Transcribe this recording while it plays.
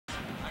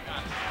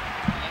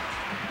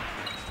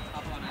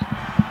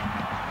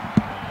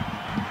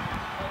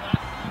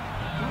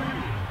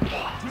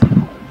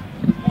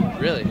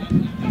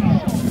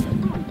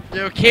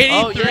Dude,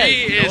 KD3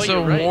 yeah, is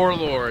a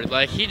warlord.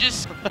 Like, he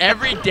just,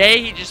 every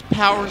day he just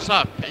powers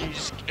up and he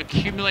just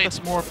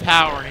accumulates more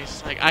power. And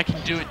he's like, I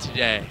can do it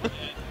today.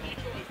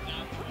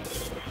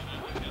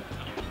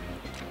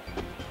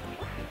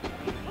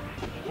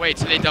 Wait,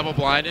 so they double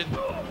blinded?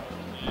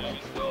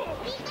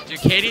 Dude,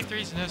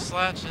 KD3's no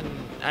slouch in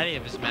any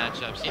of his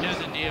matchups. He knows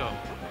the deal.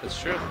 That's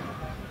true.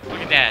 Look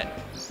at that.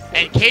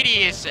 And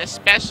KD has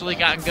especially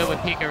gotten good with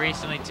Pika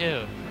recently,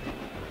 too.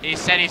 He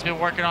said he's been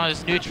working on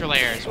his neutral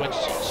airs, which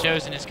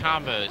shows in his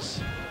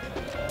combos.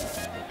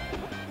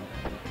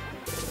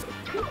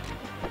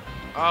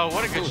 Oh,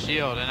 what a good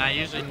shield. And I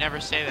usually never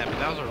say that, but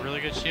that was a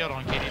really good shield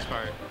on KD's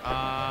part.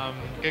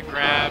 Good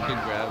grab.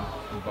 Good grab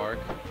from Bark.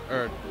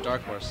 Or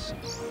Darkhorse.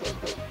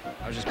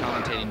 I was just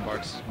commentating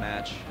Bark's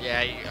match.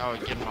 Yeah,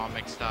 getting them all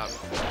mixed up.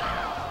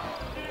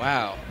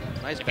 Wow.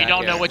 Nice If back you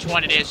don't know air. which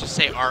one it is, just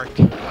say arc.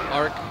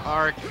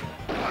 Arc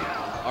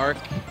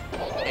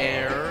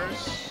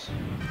airs.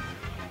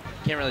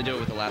 Can't really do it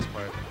with the last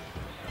part.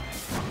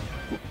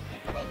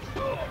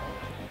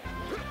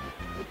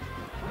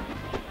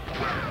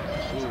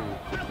 Ooh,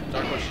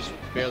 Darkhorse just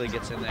barely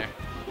gets in there.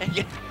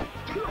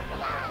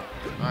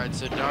 Alright,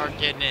 so Dark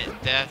getting it,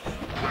 Death.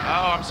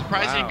 Oh, I'm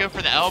surprised he didn't go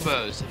for the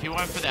elbows. If he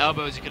went for the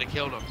elbows, he could have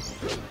killed him.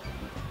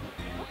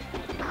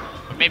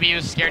 But maybe he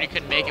was scared he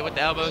couldn't make it with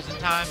the elbows in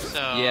time, so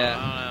yeah.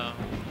 I don't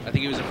know. I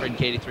think he was afraid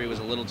KD3 was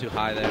a little too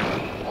high there.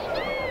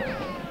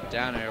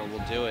 Down air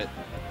will do it.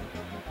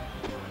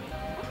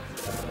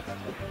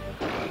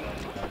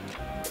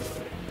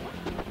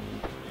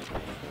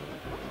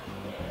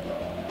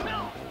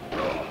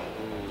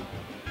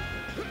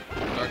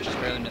 Dark just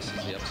barely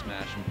misses the up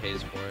smash and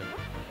pays for it.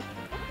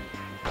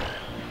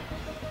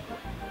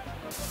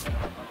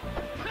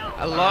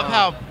 I love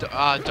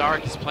how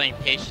Dark is playing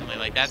patiently.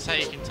 Like, that's how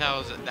you can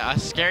tell. A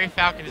Scary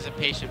Falcon is a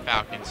patient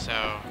Falcon,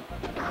 so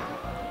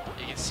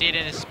you can see it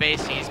in his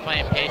spacing. He's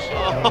playing patient.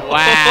 Oh,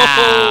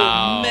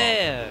 wow.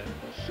 Man.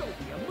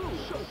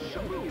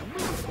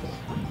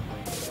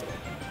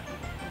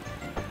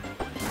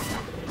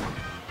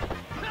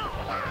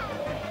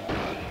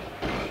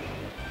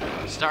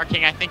 Star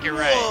King, I think you're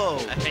right. Whoa.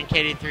 I think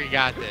KD3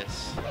 got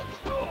this.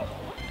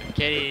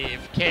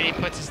 If KD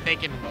puts his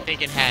thinking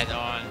hat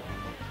on.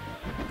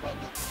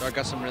 Dark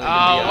got some really good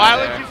Oh, why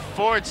there. would you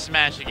forward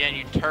smash again,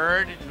 you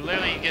turd?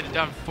 Literally, you get it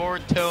done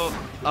forward tilt,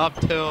 up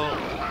tilt,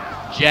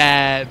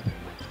 jab.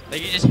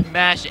 Like, you just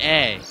mash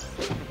A.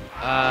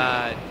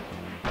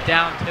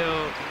 Down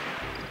tilt.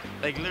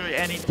 Like, literally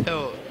any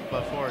tilt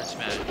but forward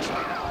smash.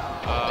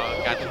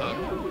 Got the hook.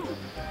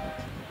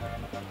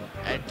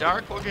 And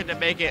Dark looking to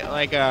make it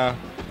like a...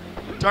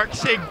 Dark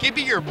saying, give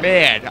me your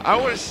man. I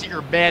want to see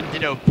your man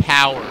Ditto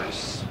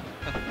powers.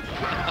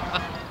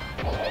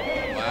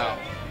 Wow.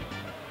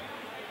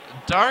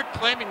 Dark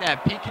claiming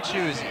that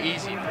Pikachu is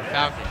easy for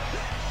Falcon.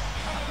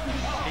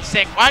 He's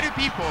saying, why do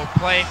people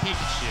play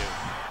Pikachu?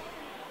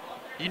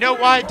 You know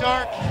why,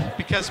 Dark?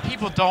 Because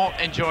people don't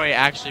enjoy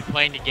actually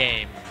playing the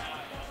game.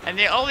 And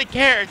they only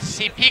care to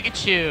see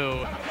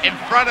Pikachu in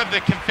front of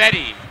the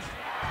confetti.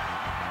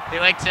 They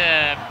like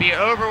to be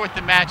over with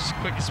the match as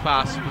quick as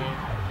possible.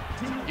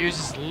 Use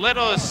as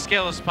little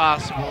skill as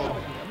possible.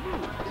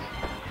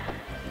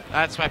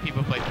 That's why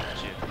people play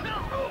Pikachu.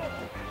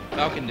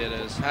 Falcon did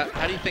his.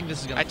 How do you think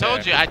this is gonna I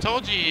told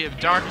you if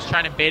Dark is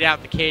trying to bait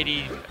out the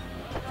KD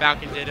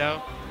Falcon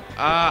Ditto.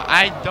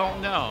 I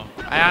don't know.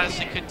 I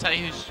honestly couldn't tell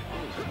you who's...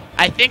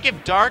 I think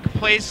if Dark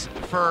plays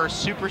for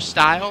super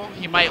style,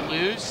 he might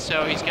lose,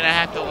 so he's gonna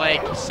have to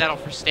like settle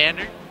for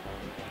standard.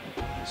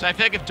 So I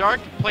feel like if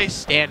Dark plays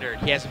standard,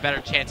 he has a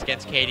better chance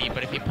against KD,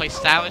 but if he plays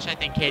stylish, I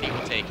think KD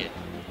will take it.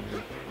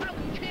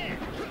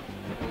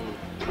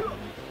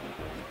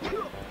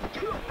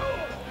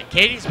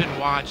 KD's been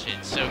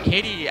watching, so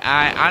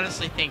I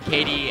honestly think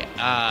KD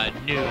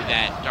knew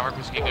that Dark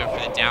was going to go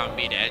for the down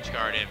B to edge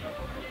guard him,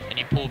 and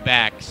he pulled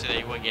back so that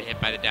he wouldn't get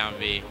hit by the down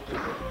B.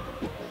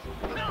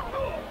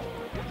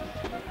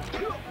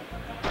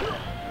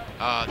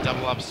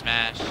 Double up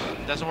smash.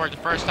 Doesn't work the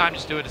first time,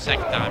 just do it the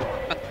second time.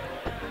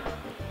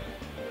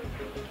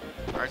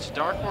 Alright, so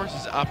Darkhorse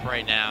is up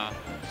right now.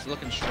 It's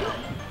looking strong,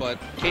 but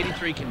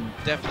KD3 can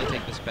definitely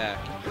take this back.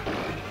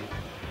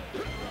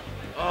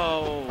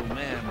 Oh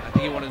man, I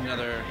think he wanted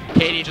another.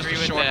 KD3 just a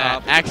with short the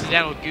hop.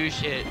 accidental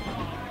goosh hit.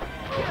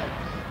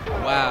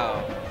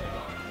 Wow,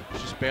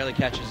 just barely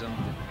catches him.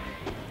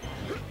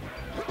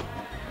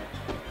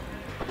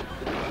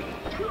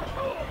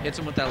 Hits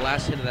him with that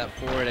last hit of that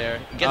forward air.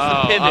 Gets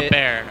the pivot. Up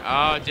air.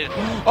 Oh,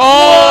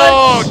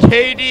 oh,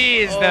 KD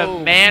is the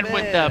man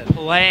with the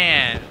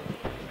plan.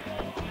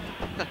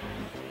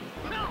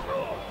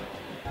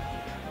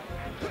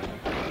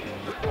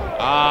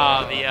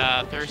 Oh, the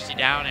thirsty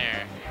down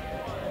air.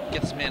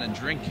 Get this man a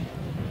drink.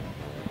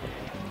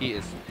 He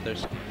is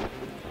thirsty.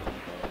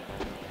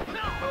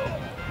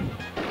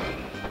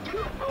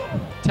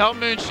 Tell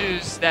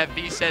Moonshoes that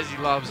V says he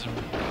loves him.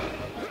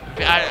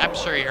 I'm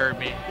sure he heard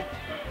me.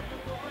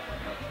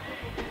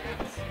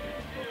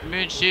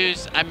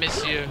 Moonshoes, I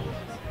miss you.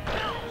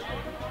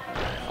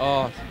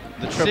 Oh,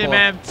 The See you, triple.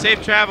 man.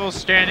 Safe travels,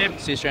 Stranded.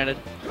 See you, Stranded.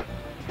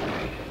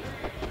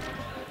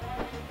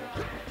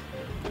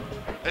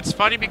 It's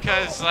funny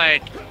because,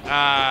 like,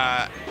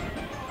 I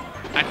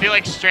feel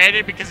like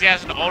Stranded, because he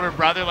has an older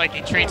brother, like,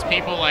 he treats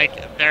people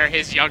like they're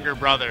his younger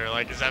brother.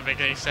 Like, does that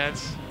make any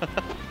sense?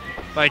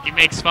 Like, he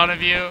makes fun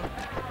of you,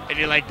 and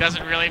he, like,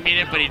 doesn't really mean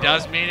it, but he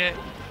does mean it.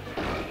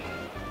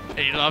 And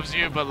he loves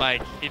you, but,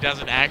 like, he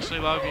doesn't actually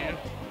love you.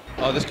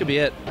 Oh, this could be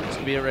it. This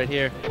could be it right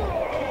here.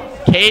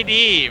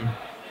 KD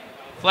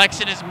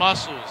flexing his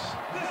muscles.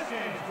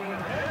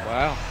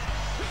 Wow.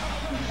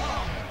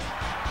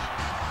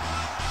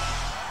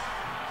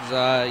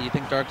 You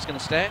think Dark's gonna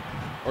stay,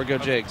 or go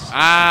Jigs?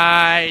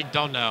 I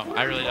don't know.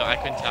 I really don't. I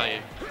couldn't tell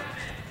you.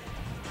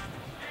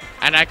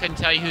 And I couldn't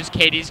tell you who's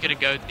KD's gonna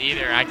go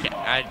either.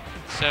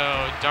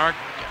 So Dark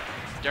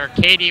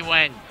KD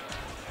went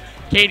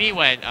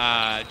Jigglypuff.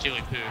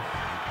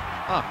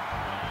 Huh.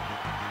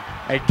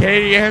 And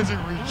KD has a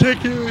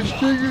ridiculous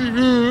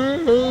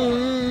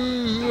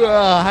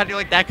Jigglypuff. How do you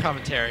like that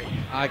commentary?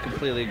 I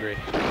completely agree.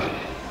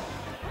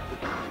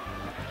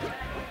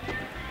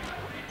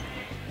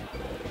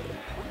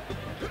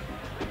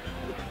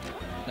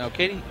 No,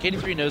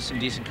 KD3 knows some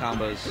decent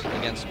combos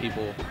against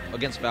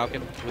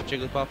Falcon with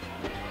Jigglypuff.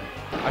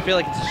 I feel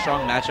like it's a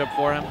strong matchup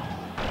for him.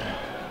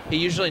 He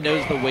usually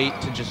knows the weight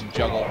to just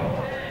juggle.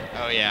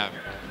 Oh yeah.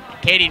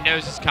 KD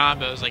knows his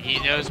combos, like he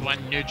knows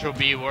when neutral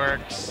B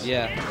works.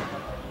 Yeah.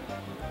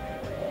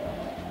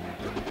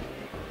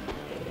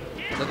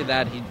 Look at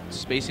that, he's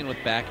spacing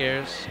with back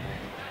airs.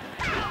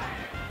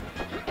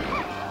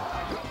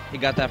 He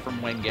got that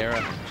from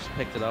Wangara, just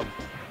picked it up.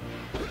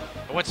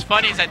 What's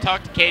funny is I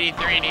talked to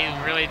KD3 and he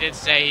really did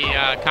say he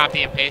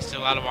copy and pasted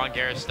a lot of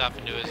Wangara stuff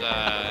into his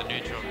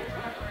neutral.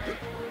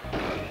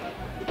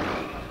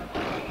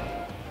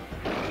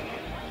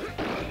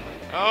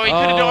 Oh, he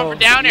could have gone for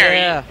down air.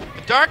 Yeah.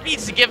 Dark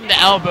needs to give him the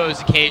elbows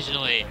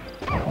occasionally.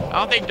 I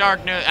don't think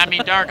Dark knows. I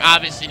mean, Dark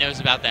obviously knows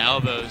about the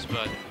elbows,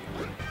 but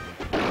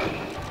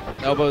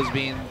Elbows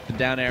being the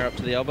down air up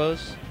to the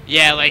elbows?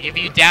 yeah, like if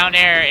you down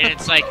air and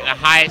it's like the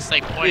highest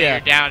like point Yeah.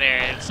 of your down air,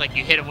 and it's like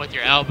you hit him with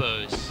your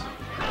elbows.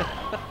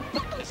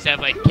 Instead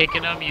of like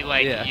kicking him, you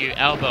like you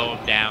elbow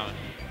him down.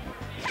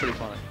 It's pretty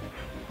funny.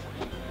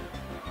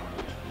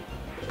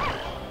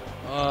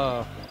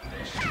 Oh,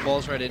 just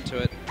falls right into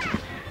it.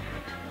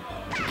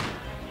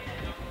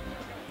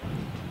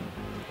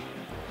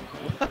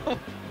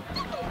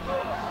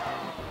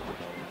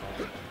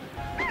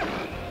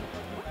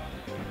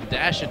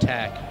 Dash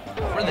attack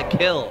for the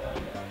kill.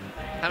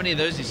 How many of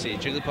those do you see?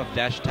 Jigglypuff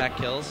dash attack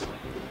kills?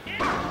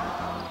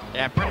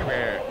 Yeah, pretty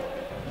rare.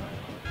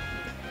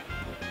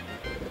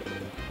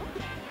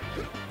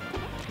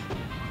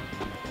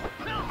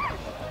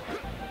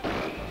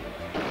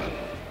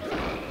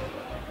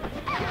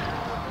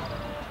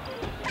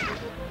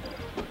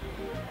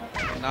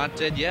 Not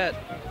dead yet.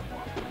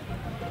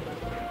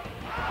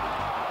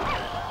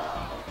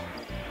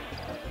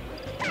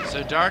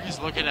 So Dark is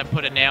looking to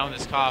put a nail in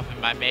this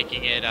coffin by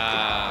making it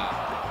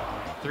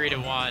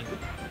 3-1.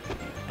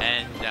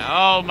 And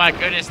oh my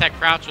goodness, that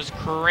crouch was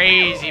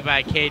crazy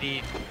by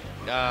KD3.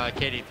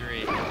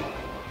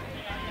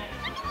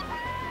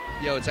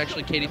 Yo, it's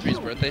actually KD3's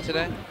birthday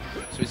today,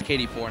 so he's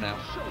KD4 now.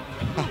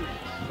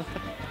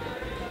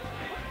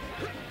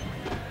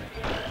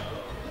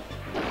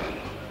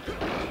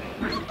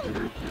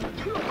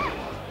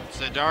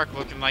 So Dark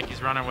looking like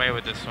he's running away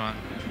with this one.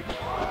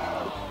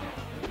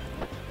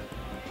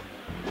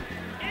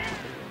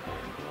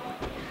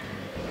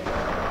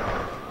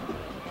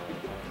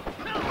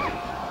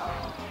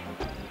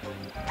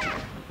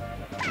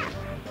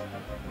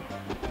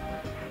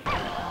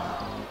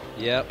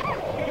 Yep,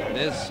 it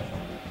is.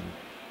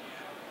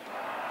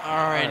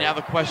 All right, now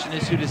the question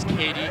is, who does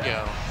KD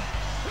go?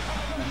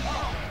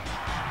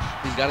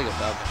 He's got to go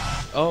Falcon.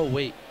 Oh,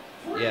 wait.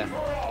 Yeah.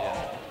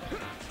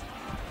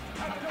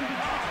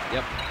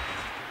 Yep.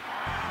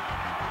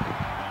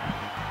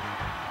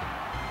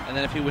 And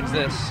then if he wins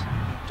this,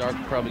 Dark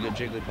will probably go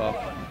Jigglypuff.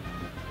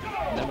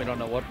 And then we don't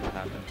know what will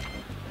happen.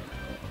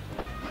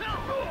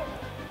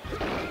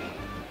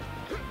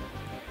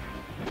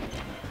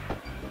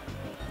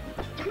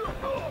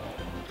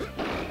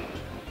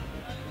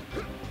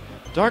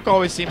 Dark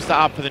always seems to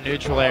opt for the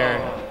neutral air,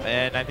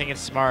 and I think it's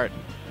smart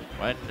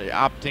when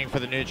opting for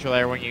the neutral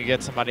air when you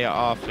get somebody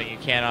off and you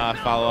can't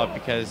follow up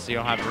because you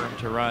don't have room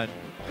to run.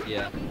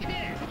 Yeah.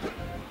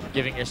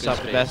 Giving yourself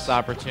Good the best space.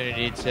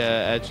 opportunity to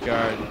edge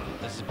guard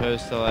as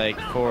opposed to like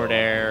forward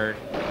air,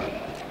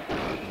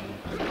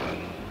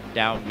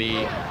 down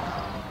B.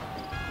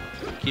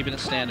 Keeping it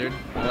standard.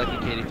 I like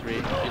the KD3.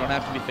 You don't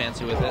have to be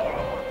fancy with it.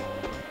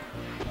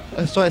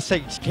 So I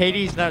say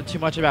KD's not too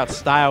much about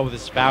style with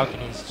his Falcon.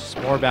 He's just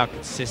more about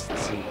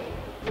consistency.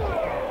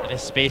 And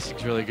his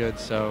spacing's really good,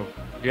 so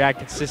you add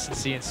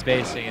consistency and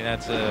spacing, and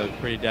that's a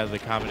pretty deadly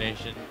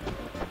combination.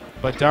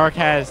 But Dark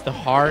has the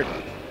heart,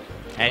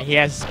 and he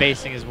has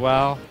spacing as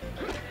well.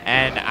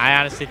 And I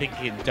honestly think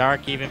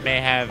Dark even may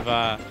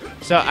have...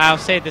 so I'll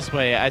say it this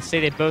way. I'd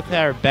say they both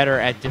are better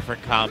at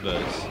different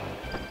combos.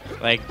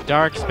 Like,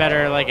 Dark's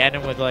better, like,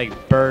 ending with,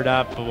 like, bird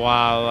up,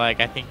 while,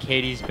 like, I think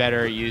Katie's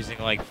better using,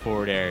 like,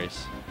 forward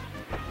airs.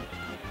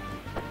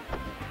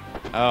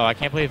 Oh, I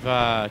can't believe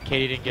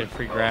Katie didn't get a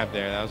free grab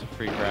there. That was a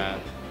free grab.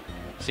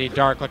 See,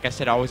 Dark, like I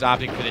said, always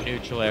opting for the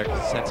neutral air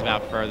because it sends him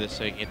out further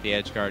so he can get the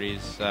edge guard easy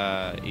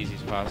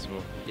as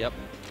possible. Yep.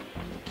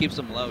 Keeps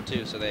them low,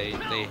 too, so they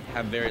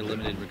have very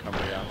limited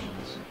recovery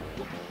options.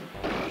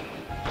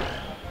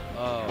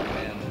 Oh,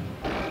 man.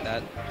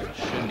 That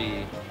should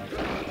be...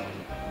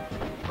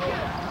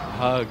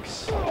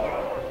 Hugs.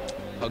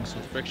 Hugs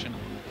with friction.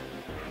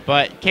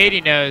 But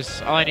Katie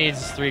knows all he needs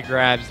is 3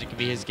 grabs and it can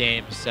be his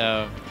game,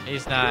 so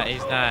he's not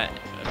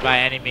by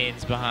any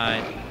means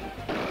behind.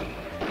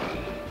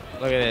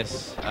 Look at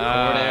this.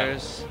 Forward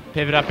airs.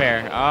 Pivot up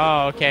air.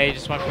 Oh, okay. He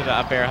just went for the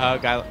up air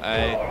hug.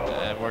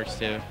 That works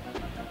too.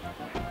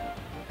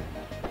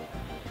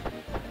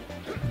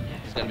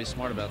 He's got to be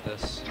smart about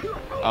this.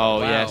 Oh,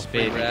 wow, yes,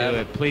 baby. grab. Do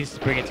it. Please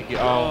bring it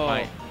to... Oh,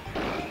 my...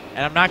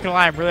 And I'm not going to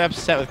lie, I'm really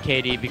upset with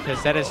KD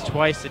because that is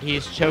twice that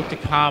he's choked a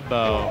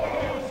combo.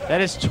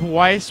 That is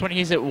twice when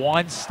he's at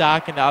 1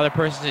 stock and the other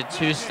person's at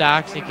 2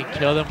 stocks. He can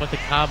kill them with the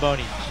combo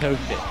and he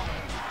choked it.